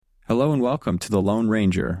Hello and welcome to The Lone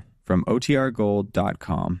Ranger from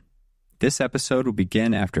OTRGold.com. This episode will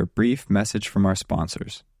begin after a brief message from our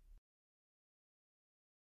sponsors.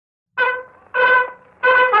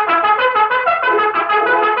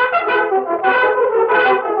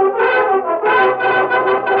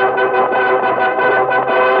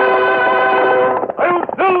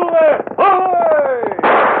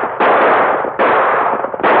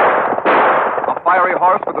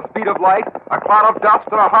 Horse with the speed of light, a cloud of dust,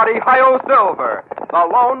 and a hearty hi-yo silver, the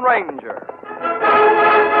Lone Ranger.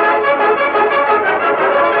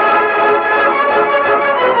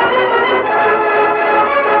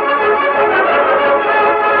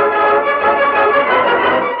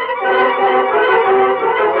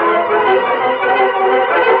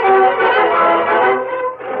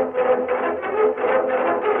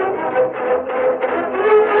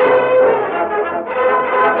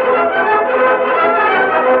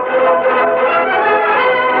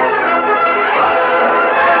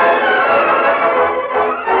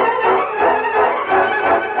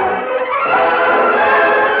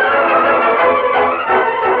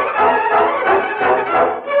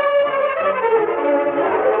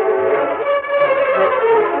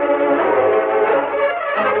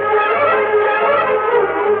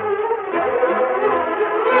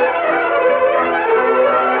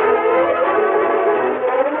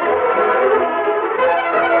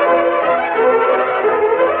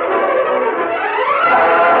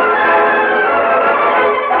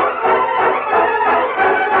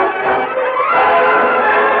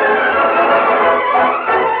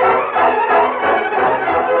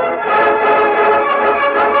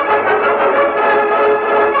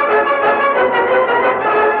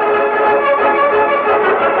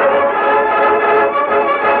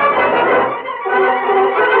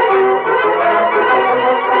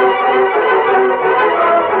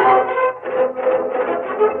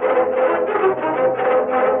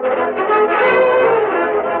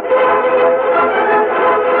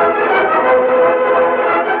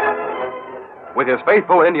 With his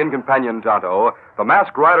faithful Indian companion, Tonto, the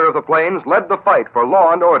masked rider of the plains led the fight for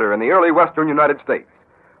law and order in the early western United States.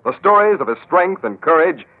 The stories of his strength and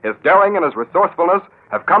courage, his daring and his resourcefulness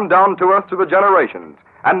have come down to us through the generations,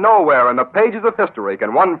 and nowhere in the pages of history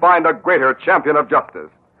can one find a greater champion of justice.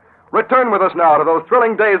 Return with us now to those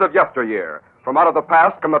thrilling days of yesteryear. From out of the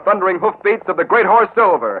past come the thundering hoofbeats of the great horse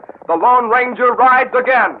Silver. The Lone Ranger rides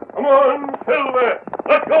again. Come on, Silver!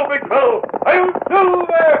 Let's go, big fellow! I'm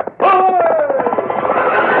Silver! Away!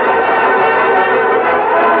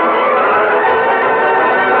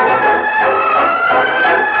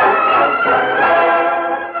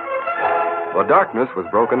 The darkness was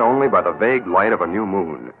broken only by the vague light of a new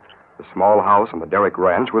moon. The small house on the Derrick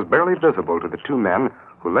ranch was barely visible to the two men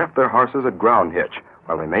who left their horses at ground hitch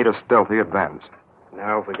while they made a stealthy advance.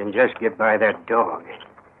 Now, if we can just get by that dog.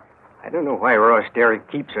 I don't know why Ross Derrick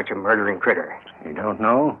keeps such a murdering critter. You don't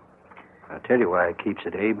know? I'll tell you why he keeps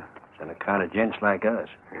it, Abe. It's on account of gents like us.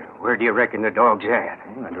 Where do you reckon the dog's at?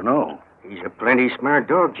 Well, I don't know. He's a plenty smart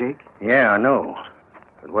dog, Jake. Yeah, I know.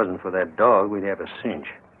 If it wasn't for that dog, we'd have a cinch.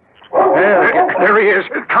 There he is,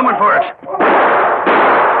 coming for us.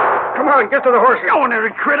 Come on, get to the horses. Go on,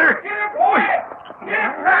 every critter.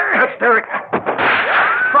 That's Derrick.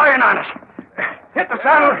 Firing on us. Hit the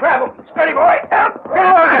saddle and travel. Steady, boy.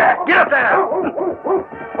 Get up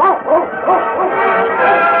there.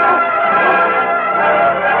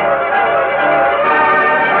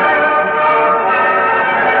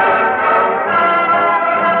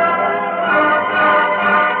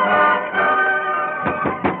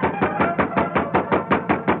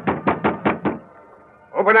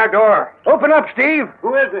 Open that door. Open up, Steve.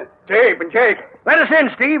 Who is it? Abe and Jake. Let us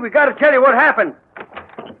in, Steve. We got to tell you what happened.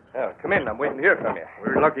 Yeah, come in. I'm waiting to hear from you.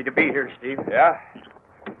 We're lucky to be here, Steve. Yeah?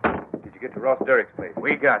 Did you get to Ross Derrick's place?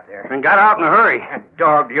 We got there. And got out in a hurry. That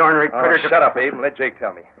dog, the ornery critter... Shut up, Abe, and let Jake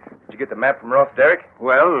tell me. Did you get the map from Ross Derrick?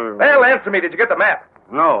 Well, Answer me. Did you get the map?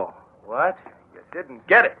 no. What? You didn't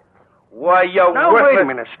get it. Why, you Now, worthless... wait a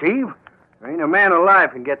minute, Steve. There ain't a man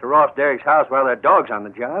alive can get to Ross Derrick's house while that dog's on the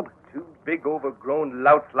job. Two big, overgrown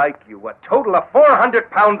louts like you. A total of 400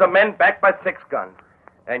 pounds of men backed by 6 guns.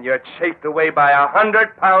 And you're chased away by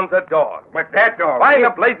 100 pounds of dog. But that dog... Why in the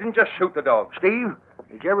blazing just shoot the dog? Steve,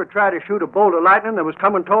 did you ever try to shoot a bolt of lightning that was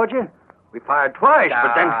coming towards you? We fired twice,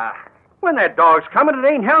 but then... When that dog's coming, it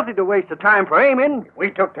ain't healthy to waste the time for aiming. If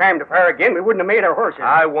we took time to fire again, we wouldn't have made our horses.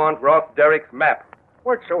 I want Ross Derrick's map.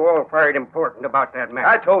 What's so all-fired important about that map?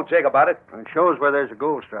 I told Jake about it. It shows where there's a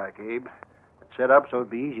gold strike, Abe. It's set up so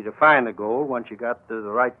it'd be easy to find the gold once you got to the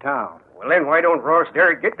right town. Well, then why don't Ross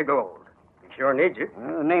Derrick get the gold? He sure needs it.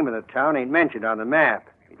 Well, the name of the town ain't mentioned on the map.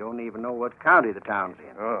 You don't even know what county the town's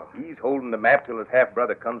in. Oh, he's holding the map till his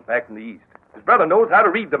half-brother comes back from the east. His brother knows how to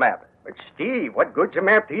read the map. But, Steve, what good's a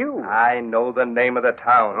map to you? I know the name of the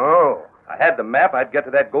town. Oh. If I had the map, I'd get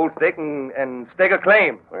to that gold stake and stake a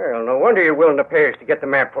claim. Well, no wonder you're willing to pay us to get the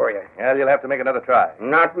map for you. Well, you'll have to make another try.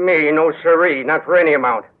 Not me, no siree, not for any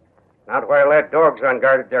amount. Not while that dog's on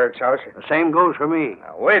guard at Derrick's house. The same goes for me.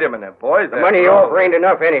 Now, wait a minute, boys. The money you offer ain't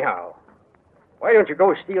enough anyhow. Why don't you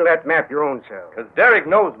go steal that map your own self? Because Derrick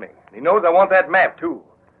knows me. He knows I want that map, too.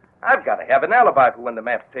 I've got to have an alibi for when the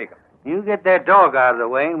map's taken. You get that dog out of the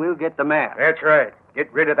way, and we'll get the map. That's right.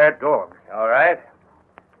 Get rid of that dog. All right.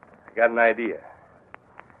 I got an idea.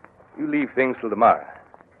 You leave things till tomorrow.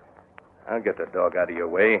 I'll get the dog out of your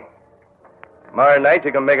way. Tomorrow night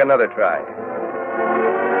you can make another try.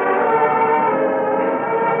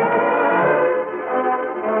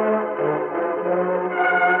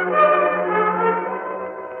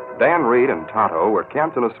 Dan Reed and Tonto were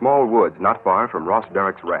camped in a small woods not far from Ross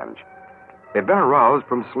Derrick's ranch. They'd been aroused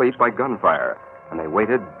from sleep by gunfire, and they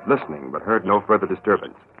waited, listening, but heard no further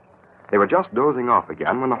disturbance. They were just dozing off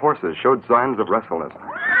again when the horses showed signs of restlessness.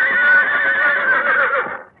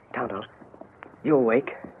 Tonto, you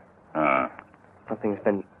awake? Something's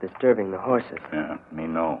been disturbing the horses. Yeah, me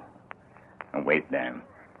know. Now, wait, Dan.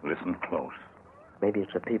 Listen close. Maybe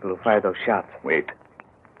it's the people who fired those shots. Wait.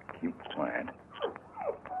 Keep quiet.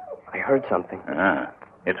 I heard something.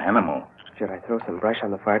 It's animal. Should I throw some brush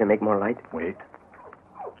on the fire to make more light? Wait.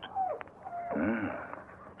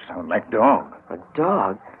 Sound like dog. A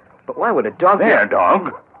dog? But why would a dog... There,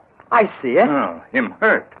 dog. I see it. Oh, him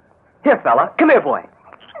hurt. Here, fella. Come here, boy.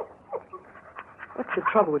 What's the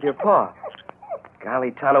trouble with your paw?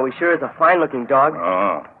 Golly, Tonto, he sure is a fine-looking dog.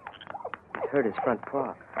 Oh. He's hurt his front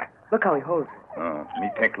paw. Look how he holds it. Oh, me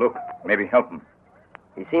take look. Maybe help him.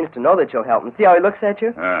 He seems to know that you'll help him. See how he looks at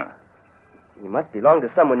you? He must belong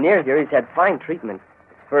to someone near here. He's had fine treatment.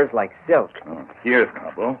 His fur's like silk. Oh, here's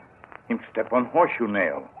Cabo. Him step on horseshoe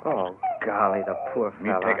nail. Oh, golly, the poor Me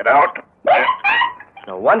fella. take it out.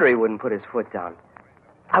 No wonder he wouldn't put his foot down.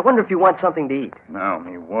 I wonder if you want something to eat. Now,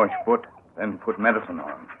 me wash foot, then put medicine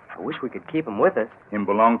on. I wish we could keep him with us. Him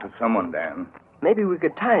belong to someone, Dan. Maybe we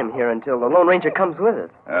could tie him here until the Lone Ranger comes with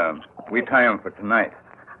us. We tie him for tonight.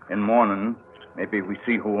 In morning, maybe we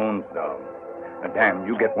see who owns dog. Dan,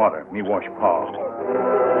 you get water. Me wash paw.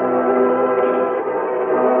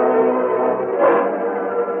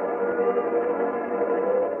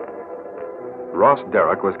 Ross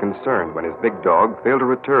Derrick was concerned when his big dog failed to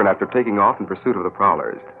return after taking off in pursuit of the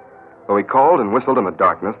prowlers. Though he called and whistled in the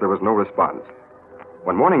darkness, there was no response.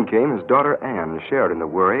 When morning came, his daughter Anne shared in the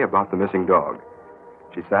worry about the missing dog.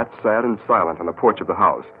 She sat sad and silent on the porch of the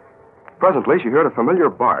house. Presently, she heard a familiar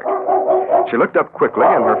bark. She looked up quickly,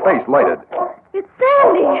 and her face lighted. It's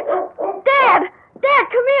Sandy! Dad! Dad,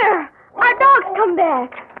 come here! Our dog's come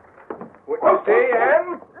back! What you say,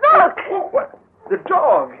 Ann? Look! What? The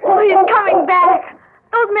dog? Oh, he's coming back!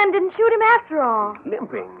 Those men didn't shoot him after all.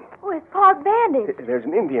 Limping. Oh, his paw's bandaged. There's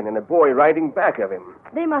an Indian and a boy riding back of him.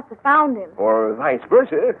 They must have found him. Or vice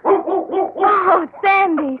versa. Oh,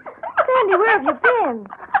 Sandy! Sandy, where have you been?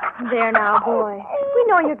 There now, boy. We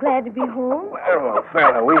know you're glad to be home. Well,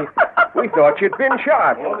 fella, we thought you'd been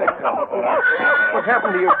shot. What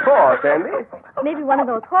happened to your paw, Sandy? Maybe one of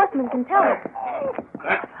those horsemen can tell us.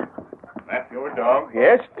 That's your dog?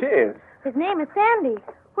 Yes, 'tis. His name is Sandy.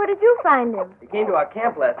 Where did you find him? He came to our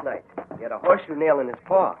camp last night. He had a horseshoe nail in his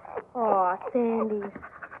paw. Oh, Sandy.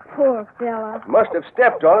 Poor fella. Must have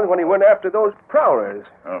stepped on it when he went after those prowlers.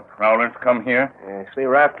 Oh, prowlers come here? Yes, they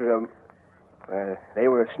were after him. They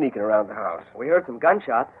were sneaking around the house. We heard some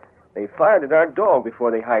gunshots. They fired at our dog before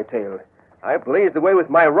they hightailed. I blazed away with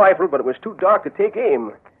my rifle, but it was too dark to take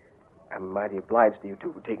aim. I'm mighty obliged to you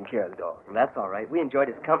two for taking care of the dog. That's all right. We enjoyed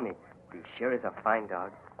his company. He sure is a fine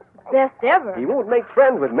dog. Best ever. He won't make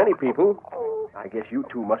friends with many people. I guess you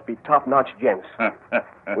two must be top-notch gents.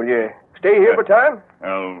 Will you stay here for time?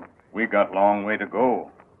 Well, we got long way to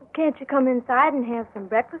go. Can't you come inside and have some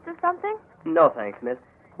breakfast or something? No, thanks, miss.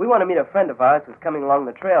 We want to meet a friend of ours who's coming along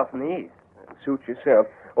the trail from the east. Suit yourself.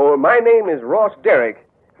 Oh, my name is Ross Derrick,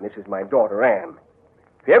 and this is my daughter, Ann.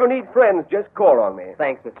 If you ever need friends, just call on me.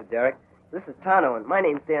 Thanks, Mr. Derrick. This is Tonto, and my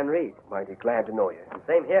name's Dan Reed. Mighty glad to know you.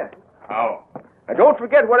 Same here. How? Now, don't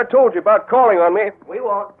forget what I told you about calling on me. We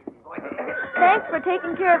won't. Thanks for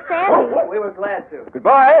taking care of Sandy. We were glad to.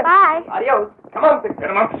 Goodbye. Bye. Adios. Come on, Get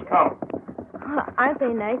him up, come. Aren't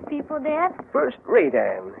they nice people, Dad? First rate,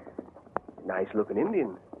 Ann. Nice-looking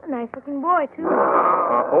Indian. A nice-looking boy, too.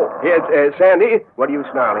 Yes, Sandy, what are you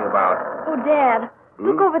snarling about? Oh, Dad,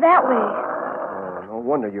 look over that way. No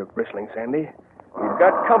wonder you're bristling, Sandy. We've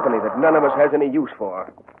got company that none of us has any use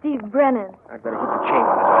for. Steve Brennan. I'd better keep the chain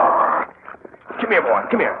on his arm. Come here, boy.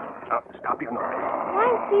 Come here. Now, stop your noise. Why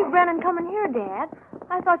is Steve Brennan coming here, Dad?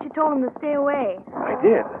 I thought you told him to stay away. I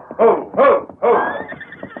did. Ho, ho,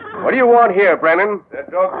 ho. What do you want here, Brennan?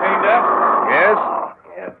 That dog chained up? Yes?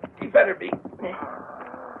 Yes, he better be.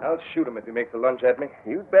 I'll shoot him if he makes a lunge at me.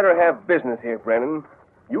 You'd better have business here, Brennan.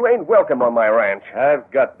 You ain't welcome on my ranch. I've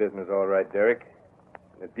got business, all right, Derrick.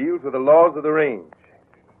 And it deals with the laws of the range.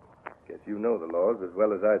 Guess you know the laws as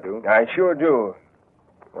well as I do. I sure do.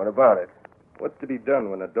 What about it? What's to be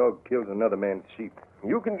done when a dog kills another man's sheep?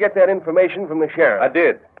 You can get that information from the sheriff. I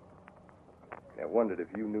did. I wondered if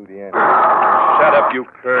you knew the answer. Shut up, you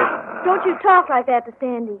cur. Don't you talk like that to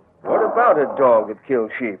Sandy. What about a dog that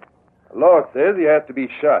kills sheep? The law says he has to be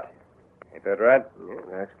shot. Ain't that right? Yeah,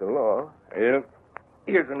 that's the law. Well,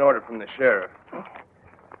 here's an order from the sheriff.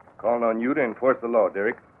 Calling on you to enforce the law,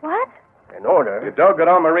 Derrick. What? An order? Your dog got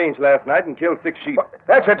on my range last night and killed 6 sheep.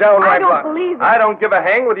 That's a downright lie. I don't believe it. I don't give a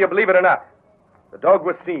hang whether you believe it or not. The dog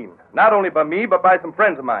was seen, not only by me, but by some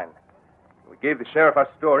friends of mine. We gave the sheriff our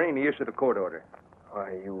story, and he issued a court order.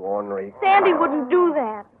 Why, you ornery. Sandy wouldn't do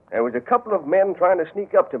that. There was a couple of men trying to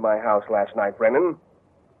sneak up to my house last night, Brennan.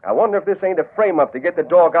 I wonder if this ain't a frame-up to get the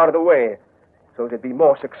dog out of the way, so it'd be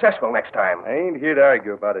more successful next time. I ain't here to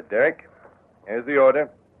argue about it, Derrick. Here's the order.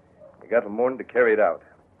 You got till morning to carry it out.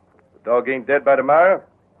 If the dog ain't dead by tomorrow,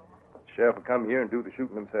 the sheriff will come here and do the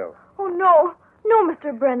shooting himself. Oh, no. No,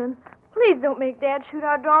 Mr. Brennan. Please don't make Dad shoot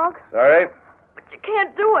our dog. Sorry? But you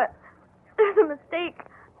can't do it. There's a mistake.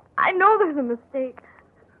 I know there's a mistake.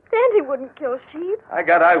 Sandy wouldn't kill sheep. I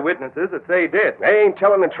got eyewitnesses that say he did. They ain't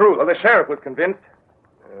telling the truth. Well, the sheriff was convinced.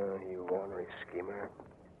 You ornery schemer.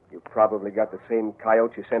 You probably got the same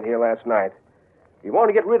coyote you sent here last night. You want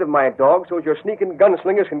to get rid of my dog so your sneaking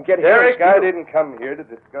gunslingers can get here. Derrick, I didn't come here to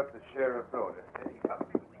discuss the sheriff's order.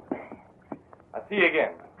 I'll see you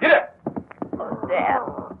again. Get up! Oh, Dad.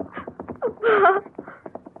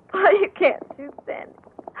 Why, you can't shoot Sandy.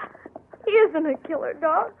 He isn't a killer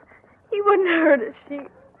dog. He wouldn't hurt a sheep.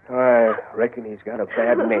 I reckon he's got a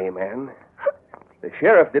bad name, Ann. The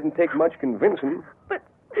sheriff didn't take much convincing. But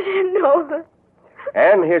you know that.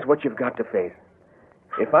 And here's what you've got to face.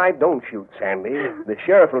 If I don't shoot Sandy, the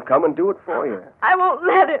sheriff will come and do it for you. I won't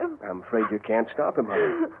let him. I'm afraid you can't stop him,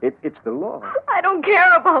 honey. It's the law. I don't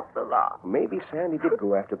care about the law. Maybe Sandy did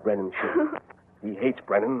go after Brennan's sheep. He hates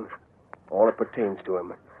Brennan. All that pertains to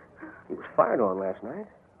him. He was fired on last night.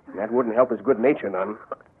 And that wouldn't help his good nature none.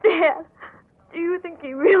 Dad, do you think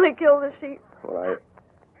he really killed the sheep? Well,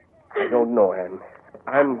 I don't know, Ann.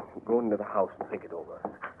 I'm going to the house and think it over.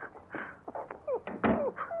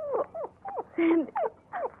 Sandy,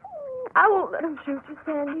 I won't let him shoot you,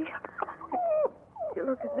 Sandy. You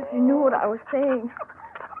look as if you knew what I was saying.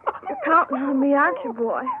 You're counting on me, aren't you,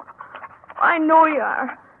 boy? I know you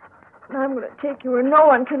are. And I'm going to take you where no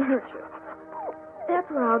one can hurt you. That's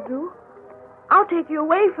what I'll do. I'll take you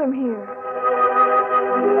away from here.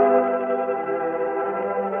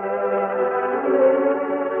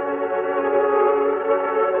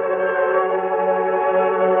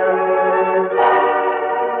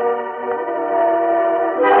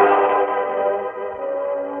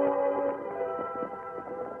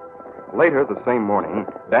 Later the same morning,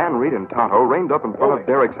 Dan, Reed, and Tonto reined up in front of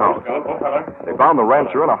Derrick's house. They found the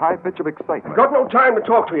rancher in a high pitch of excitement. Got no time to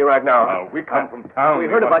talk to you right now. We come from town. We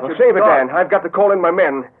heard about you. Save it, Dan. I've got to call in my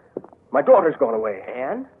men. My daughter's gone away.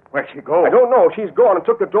 Ann? Where'd she go? I don't know. She's gone and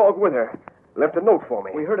took the dog with her. Left a note for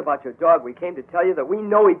me. We heard about your dog. We came to tell you that we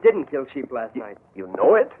know he didn't kill sheep last night. You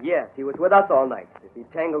know it? Yes, he was with us all night. If he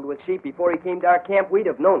tangled with sheep before he came to our camp, we'd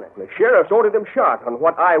have known it. The sheriff's ordered him shot on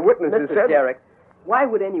what eyewitnesses Mr. said. Derrick, why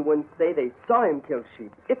would anyone say they saw him kill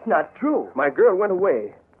sheep? It's not true. My girl went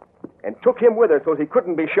away and took him with her so he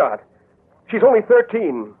couldn't be shot. She's only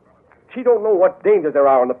 13. She don't know what dangers there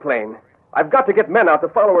are on the plain. I've got to get men out to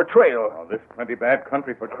follow her trail. Oh, this is plenty bad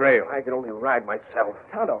country for trail. I can only ride myself.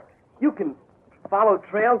 Tonto, you can follow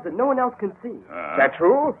trails that no one else can see. Is that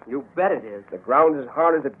true? You bet it is. The ground's as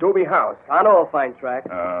hard as a adobe house. Tonto will find tracks.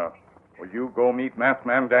 Will you go meet Masked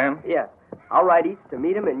Man Dan? Yes. I'll ride east to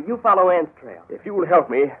meet him, and you follow Ann's trail. If you will help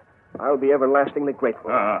me, I'll be everlastingly grateful.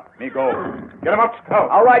 Me go. Get him up, Scout.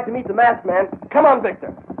 I'll ride to meet the masked man. Come on,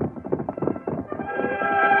 Victor.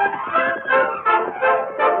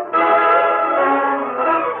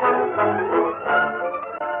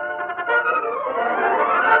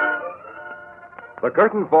 The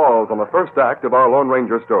curtain falls on the first act of our Lone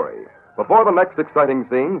Ranger story. Before the next exciting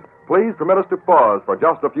scenes, please permit us to pause for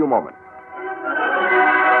just a few moments.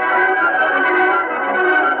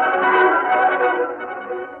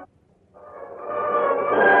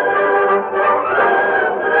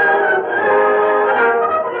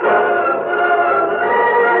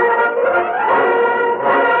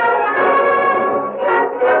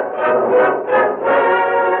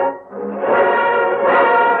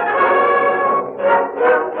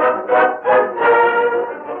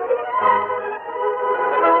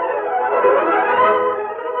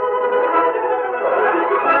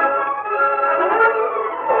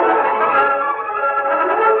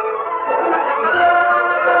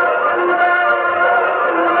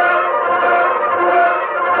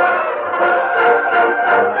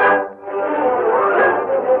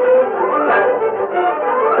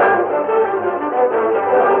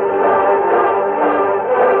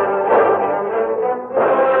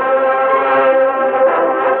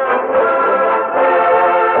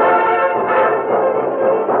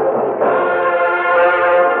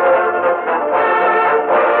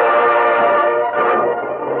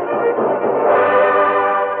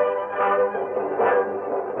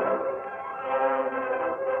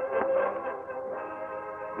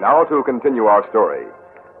 Now to continue our story.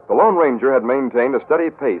 The Lone Ranger had maintained a steady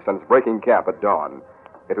pace since breaking camp at dawn.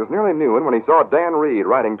 It was nearly noon when he saw Dan Reed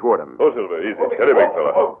riding toward him. Oh, Silver, easy. Steady, big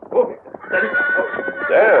fella.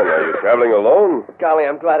 Dan, are you traveling alone? Golly,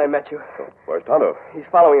 I'm glad I met you. Where's Tonto? He's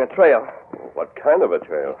following a trail. What kind of a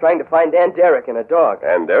trail? Trying to find Aunt Derrick and a dog.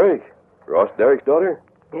 And Derrick? Ross Derrick's daughter?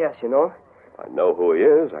 Yes, you know. I know who he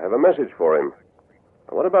is. I have a message for him.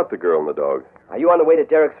 What about the girl and the dog? Are you on the way to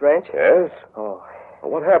Derrick's ranch? Yes. Oh.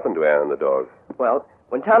 Well, what happened to Ann and the dog? Well,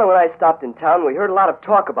 when Tonto and I stopped in town, we heard a lot of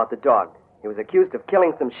talk about the dog. He was accused of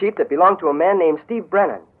killing some sheep that belonged to a man named Steve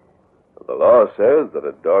Brennan. The law says that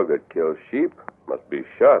a dog that kills sheep must be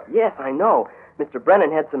shot. Yes, I know. Mr.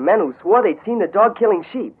 Brennan had some men who swore they'd seen the dog killing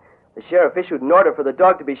sheep. The sheriff issued an order for the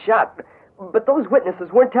dog to be shot. But those witnesses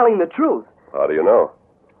weren't telling the truth. How do you know?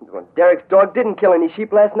 Well, Derrick's dog didn't kill any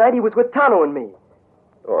sheep last night. He was with Tonto and me.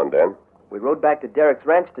 Go on, Dan. We rode back to Derrick's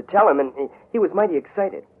ranch to tell him, and he was mighty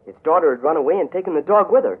excited. His daughter had run away and taken the dog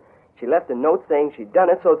with her. She left a note saying she'd done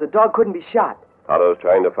it so the dog couldn't be shot. Tonto's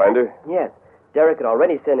trying to find her? Yes. Derrick had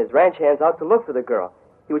already sent his ranch hands out to look for the girl.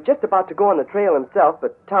 He was just about to go on the trail himself,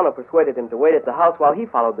 but Tonto persuaded him to wait at the house while he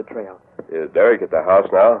followed the trail. Is Derrick at the house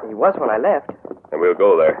now? He was when I left. Then we'll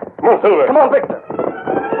go there. Come on, Silver. Come on, Victor.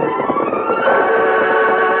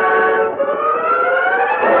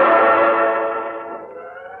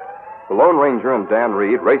 The Lone Ranger and Dan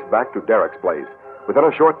Reed raced back to Derrick's place. Within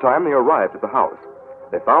a short time, they arrived at the house.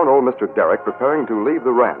 They found old Mr. Derrick preparing to leave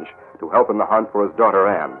the ranch to help in the hunt for his daughter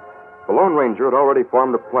Ann. The Lone Ranger had already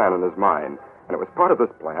formed a plan in his mind, and it was part of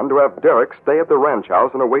this plan to have Derrick stay at the ranch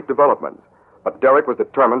house and await developments. But Derrick was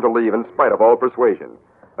determined to leave in spite of all persuasion,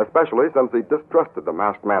 especially since he distrusted the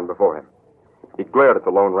masked man before him. He glared at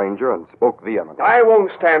the Lone Ranger and spoke vehemently. I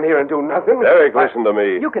won't stand here and do nothing. Derrick, listen to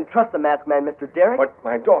me. You can trust the masked man, Mr. Derrick. But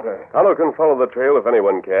my daughter... Tonto can follow the trail if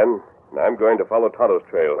anyone can. And I'm going to follow Tonto's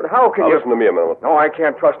trail. But how can now you... listen to me a minute. No, I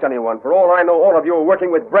can't trust anyone. For all I know, all of you are working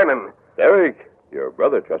with Brennan. Derrick, your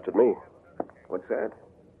brother trusted me. What's that?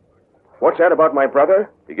 What's that about my brother?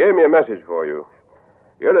 He gave me a message for you.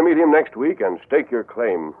 You're to meet him next week and stake your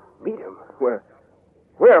claim. Meet him?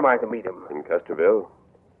 Where am I to meet him? In Custerville.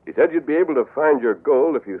 He said you'd be able to find your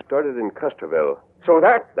gold if you started in Custerville. So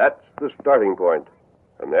That's the starting point.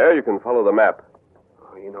 From there, you can follow the map.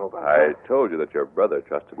 Oh, you know about I that. told you that your brother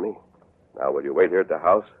trusted me. Now, will you wait here at the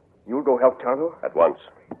house? You'll go help Tonto? At once.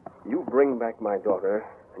 You bring back my daughter,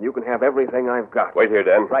 and you can have everything I've got. Wait here,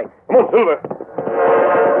 Dan. Right. Come on,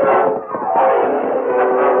 Silver.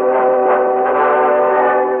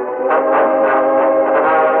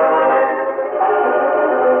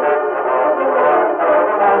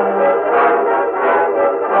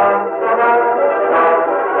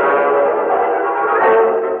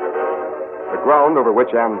 The ground over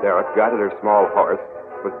which Ann Derrick guided her small horse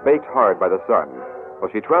was baked hard by the sun.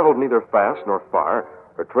 While she traveled neither fast nor far,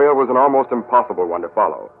 her trail was an almost impossible one to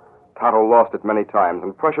follow. Tonto lost it many times,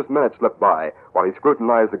 and precious minutes slipped by while he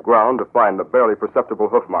scrutinized the ground to find the barely perceptible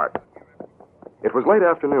hoof marks. It was late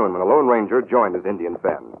afternoon when the Lone Ranger joined his Indian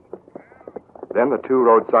friends. Then the two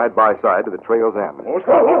rode side by side to the trail's end. Oh,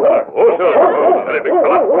 Silver. Steady, big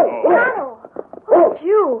fella. Tonto! Oh, it's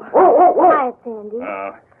you. Quiet, Sandy.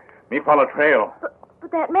 Me follow trail.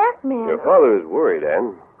 But that masked man... Your father is worried,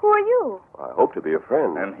 Ann. Who are you? I hope to be a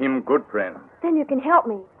friend. And him good friend. Then you can help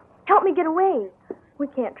me. Help me get away. We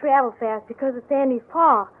can't travel fast because of Sandy's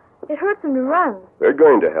paw. It hurts him to run. We're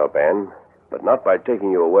going to help, Ann, but not by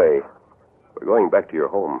taking you away. We're going back to your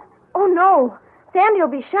home. Oh, no. Sandy will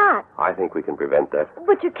be shot. I think we can prevent that.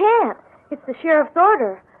 But you can't. It's the sheriff's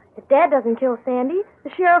order. If Dad doesn't kill Sandy, the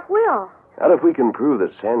sheriff will. Not if we can prove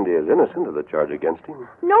that Sandy is innocent of the charge against him.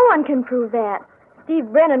 No one can prove that. Steve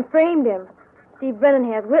Brennan framed him. Steve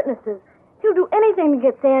Brennan has witnesses. He'll do anything to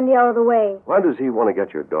get Sandy out of the way. Why does he want to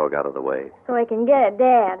get your dog out of the way? So he can get at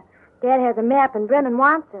Dad. Dad has a map and Brennan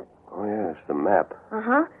wants it. Oh, yes, the map.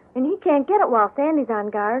 Uh-huh. And he can't get it while Sandy's on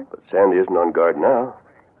guard. But Sandy isn't on guard now.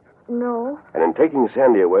 No. And in taking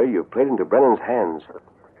Sandy away, you've played into Brennan's hands.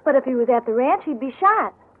 But if he was at the ranch, he'd be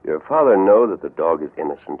shot. Your father knows that the dog is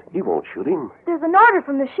innocent. He won't shoot him. There's an order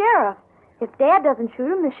from the sheriff. If Dad doesn't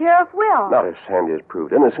shoot him, the sheriff will. Not if Sandy is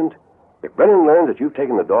proved innocent. If Brennan learns that you've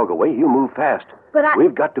taken the dog away, he'll move fast. But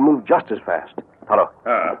We've got to move just as fast. Tonto,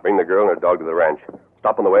 bring the girl and her dog to the ranch.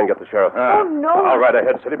 Stop on the way and get the sheriff. Oh, no. All right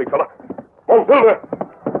ahead, steady, big fella. Come on, Silver.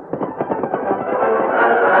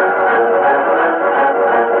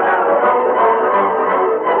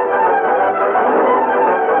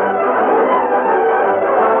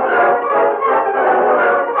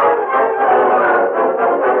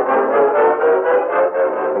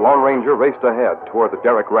 The Lone Ranger raced ahead toward the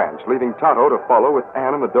Derrick Ranch, leaving Tonto to follow with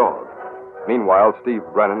Ann and the dog. Meanwhile, Steve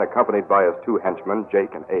Brennan, accompanied by his two henchmen,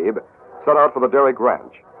 Jake and Abe, set out for the Derrick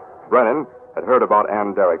ranch. Brennan had heard about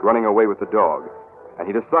Ann Derrick running away with the dog, and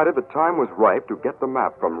he decided the time was ripe to get the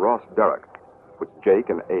map from Ross Derrick, which Jake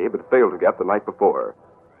and Abe had failed to get the night before.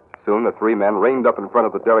 Soon the three men reined up in front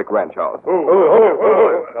of the Derrick ranch house.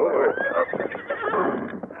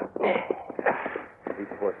 These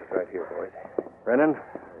horses right here, boys. Brennan,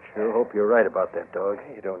 I sure hope you're right about that dog.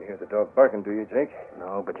 You don't hear the dog barking, do you, Jake?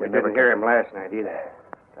 No, but We didn't hear him last night either.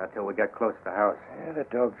 Not till we got close to the house. Yeah, the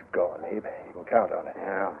dog's gone, Abe. You can count on it.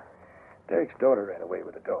 Yeah. Derrick's daughter ran away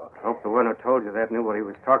with the dog. Hope the one who told you that knew what he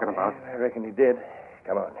was talking about. I reckon he did.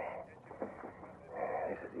 Come on.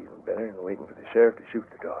 This is even better than waiting for the sheriff to shoot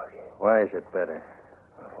the dog. Why is it better?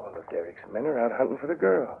 Well, all of Derrick's men are out hunting for the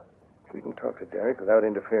girl. We can talk to Derrick without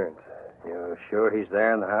interference. You're sure he's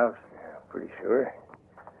there in the house? Yeah, pretty sure.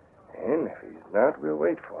 And if he's not, we'll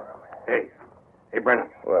wait for him. Hey, Brennan.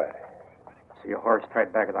 What? See a horse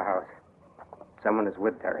tied back of the house. Someone is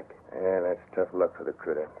with Derrick. Yeah, that's tough luck for the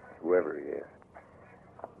critter, whoever he is.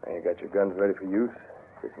 Now, you got your guns ready for use,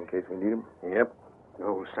 just in case we need them? Yep.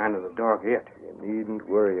 No sign of the dog yet. You needn't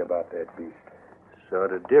worry about that beast.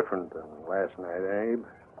 Sort of different than last night, Abe.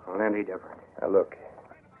 Well, any different. Now, look.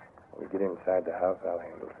 When we get inside the house, I'll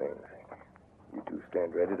handle things. You two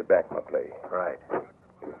stand ready to back my play. Right.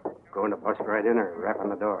 Going to bust right in or rap on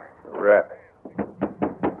the door? Rap.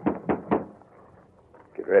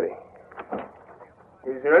 Get ready.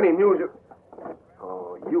 Is there any news of...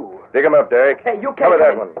 Oh, you. Dig him up, Derrick. Hey, you can't Cover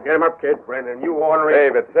that come in. one. Get him up, kid. Brennan, you ornery...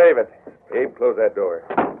 Save it. Abe, close that door.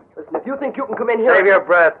 Listen, if you think you can come in here... Save your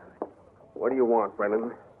breath. What do you want,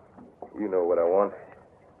 Brennan? You know what I want.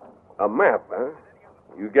 A map, huh?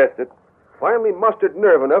 You guessed it. Finally mustered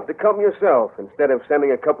nerve enough to come yourself instead of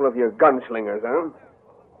sending a couple of your gunslingers, huh?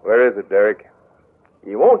 Where is it, Derrick?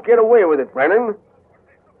 You won't get away with it, Brennan.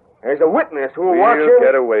 There's a witness who will watch you. We'll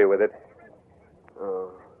get away with it.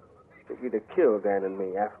 Oh. Figure to kill Dan and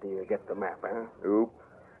me after you get the map, huh? Nope.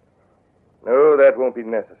 No, that won't be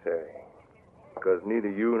necessary. Because neither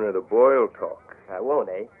you nor the boy will talk. I won't,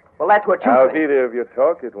 eh? Well, that's what you Now, if think. either of you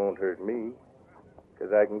talk, it won't hurt me.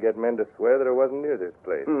 Because I can get men to swear that I wasn't near this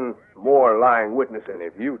place. More lying witnesses. And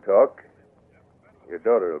if you talk, your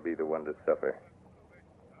daughter will be the one to suffer.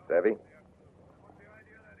 Savvy?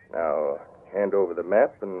 Now, hand over the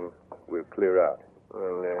map and we'll clear out.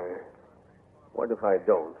 Well, what if I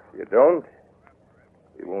don't? If you don't,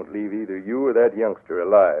 we won't leave either you or that youngster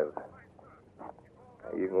alive.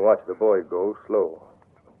 Now, you can watch the boy go slow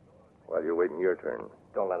while you're waiting your turn.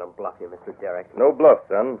 Don't let him bluff you, Mr. Derrick. No bluff,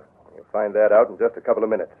 son. You'll find that out in just a couple of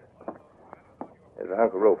minutes. There's a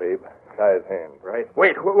hunk of rope, Abe. Tie his hand. Right.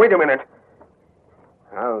 Wait a minute.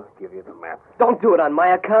 I'll give you the map. Don't do it on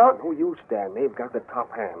my account. No use, Dan. They've got the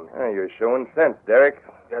top hand. Ah, you're showing sense, Derrick.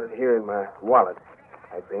 Got it here in my wallet,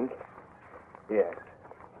 I think. Yes.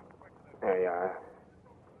 There you are.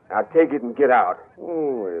 Now take it and get out.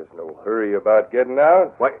 Oh, there's no hurry about getting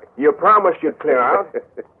out. What? You promised you'd clear out.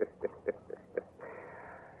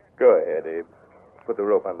 Go ahead, Abe. Put the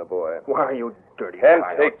rope on the boy. Why, you dirty Can't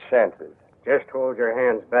coyote. take chances. Just hold your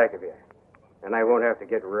hands back of you. And I won't have to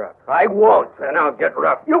get rough. I won't. Then I'll get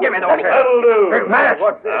rough. You give me those hands. That'll do. Mash.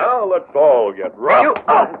 What's this? Now let's all get rough.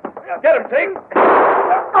 Get him, Jake.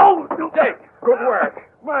 Oh, Jake. Good work.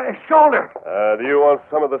 My shoulder. Do you want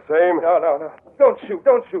some of the same? No. Don't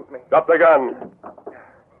shoot me. Drop the gun.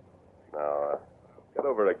 Now, get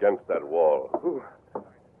over against that wall.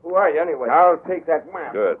 Who are you, anyway? I'll take that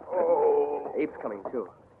map. Good. Abe's coming, too.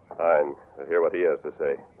 Fine. Let's hear what he has to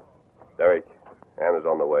say. Derrick, Ann is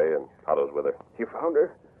on the way, and Otto's with her. You found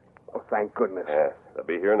her? Oh, thank goodness. Yes, they'll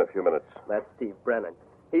be here in a few minutes. That's Steve Brennan.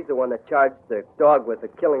 He's the one that charged the dog with the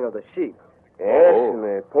killing of the sheep. Yes, Oh. and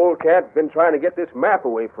the polecat's been trying to get this map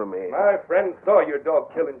away from me. My friend saw your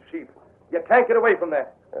dog killing sheep. You can't get away from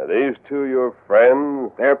that. Are these two your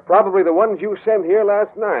friends? They're probably the ones you sent here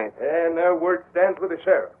last night. And their word stands with the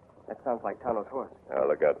sheriff. That sounds like Tonto's horse. Now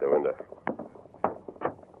look out the window.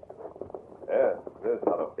 Yes, this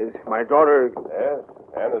Otto. Is my daughter... Yes,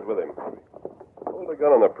 Ann is with him. Hold the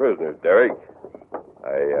gun on the prisoners, Derrick.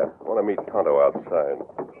 I want to meet Tonto outside.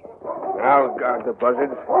 I'll guard the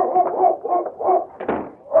buzzards.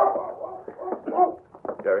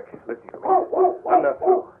 Derrick, listen to me. I'm not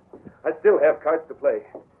through. I still have cards to play.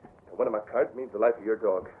 And one of my cards means the life of your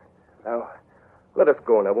dog. Now, let us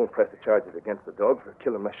go, and I won't press the charges against the dog for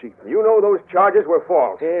killing my sheep. You know those charges were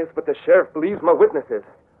false. Yes, but the sheriff believes my witnesses.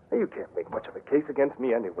 Now, you can't make much of a case against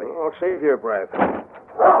me anyway. Oh, save your breath.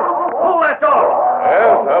 Hold that dog.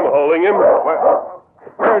 Yes, I'm holding him.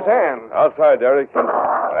 Where's Ann? Outside, Derrick.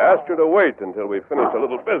 I asked you to wait until we finish a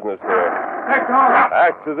little business here. That dog.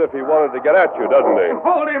 Acts as if he wanted to get at you, doesn't he?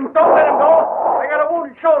 Hold him. Don't let him go. I got a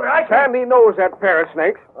wounded shoulder. I can't. Sandy knows that pair of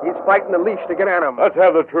snakes. He's fighting the leash to get at him. Let's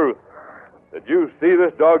have the truth. Did you see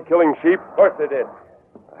this dog killing sheep? Of course they did.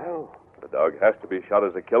 Well, the dog has to be shot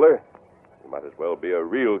as a killer. He might as well be a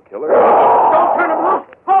real killer. Don't turn him loose.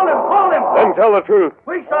 Hold him. Hold him. Then tell the truth.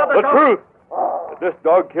 We saw the The dog. truth. Did this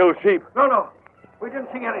dog kill sheep? No. We didn't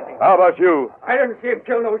see anything. How about you? I didn't see him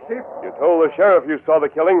kill no sheep. You told the sheriff you saw the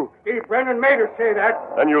killing, Steve Brennan made her say that.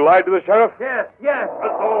 then you lied to the sheriff? Yes.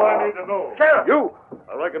 That's all I need to know. Sheriff. You!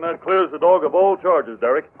 I reckon that clears the dog of all charges,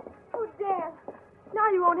 Derrick. Oh, Dad. Now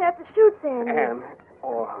you won't have to shoot Sandy. Anne.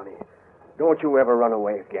 Oh, honey. Don't you ever run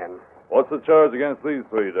away again. What's the charge against these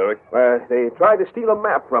three, Derrick? Well, they tried to steal a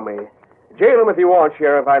map from me. Jail them if you want,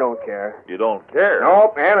 Sheriff. I don't care. You don't care?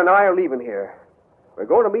 No, Ann and I are leaving here. We're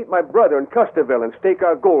going to meet my brother in Custerville and stake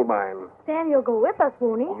our gold mine. Sandy will go with us,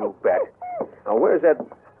 won't he? You bet. Now, where's that...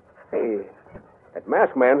 Hey, that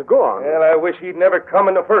masked man's gone. Well, I wish he'd never come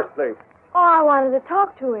in the first place. Oh, I wanted to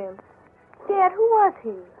talk to him. Dad, who was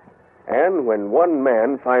he? And when one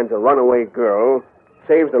man finds a runaway girl,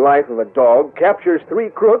 saves the life of a dog, captures 3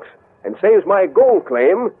 crooks, and saves my gold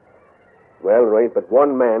claim, well, there ain't but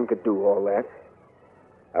one man could do all that.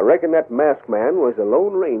 I reckon that masked man was the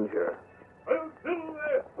Lone Ranger.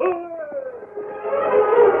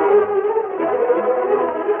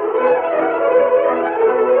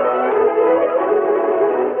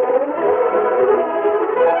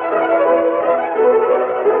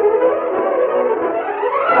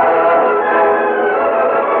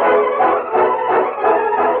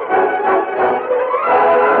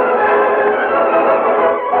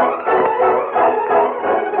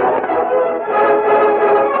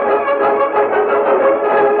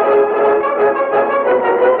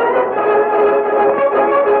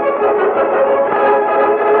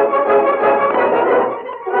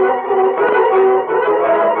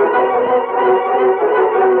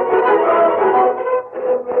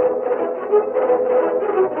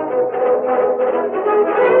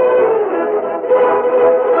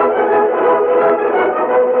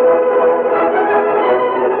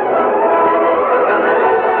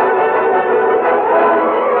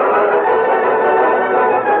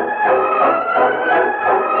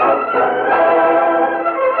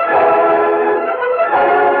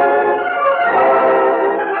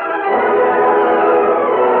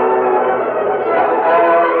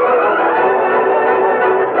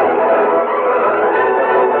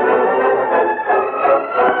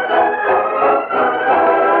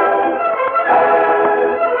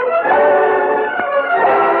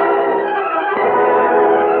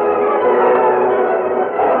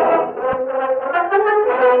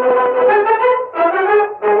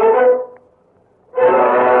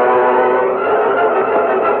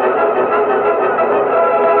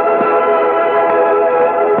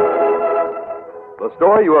 The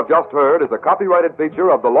story you have just heard is a copyrighted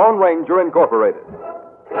feature of the Lone Ranger Incorporated.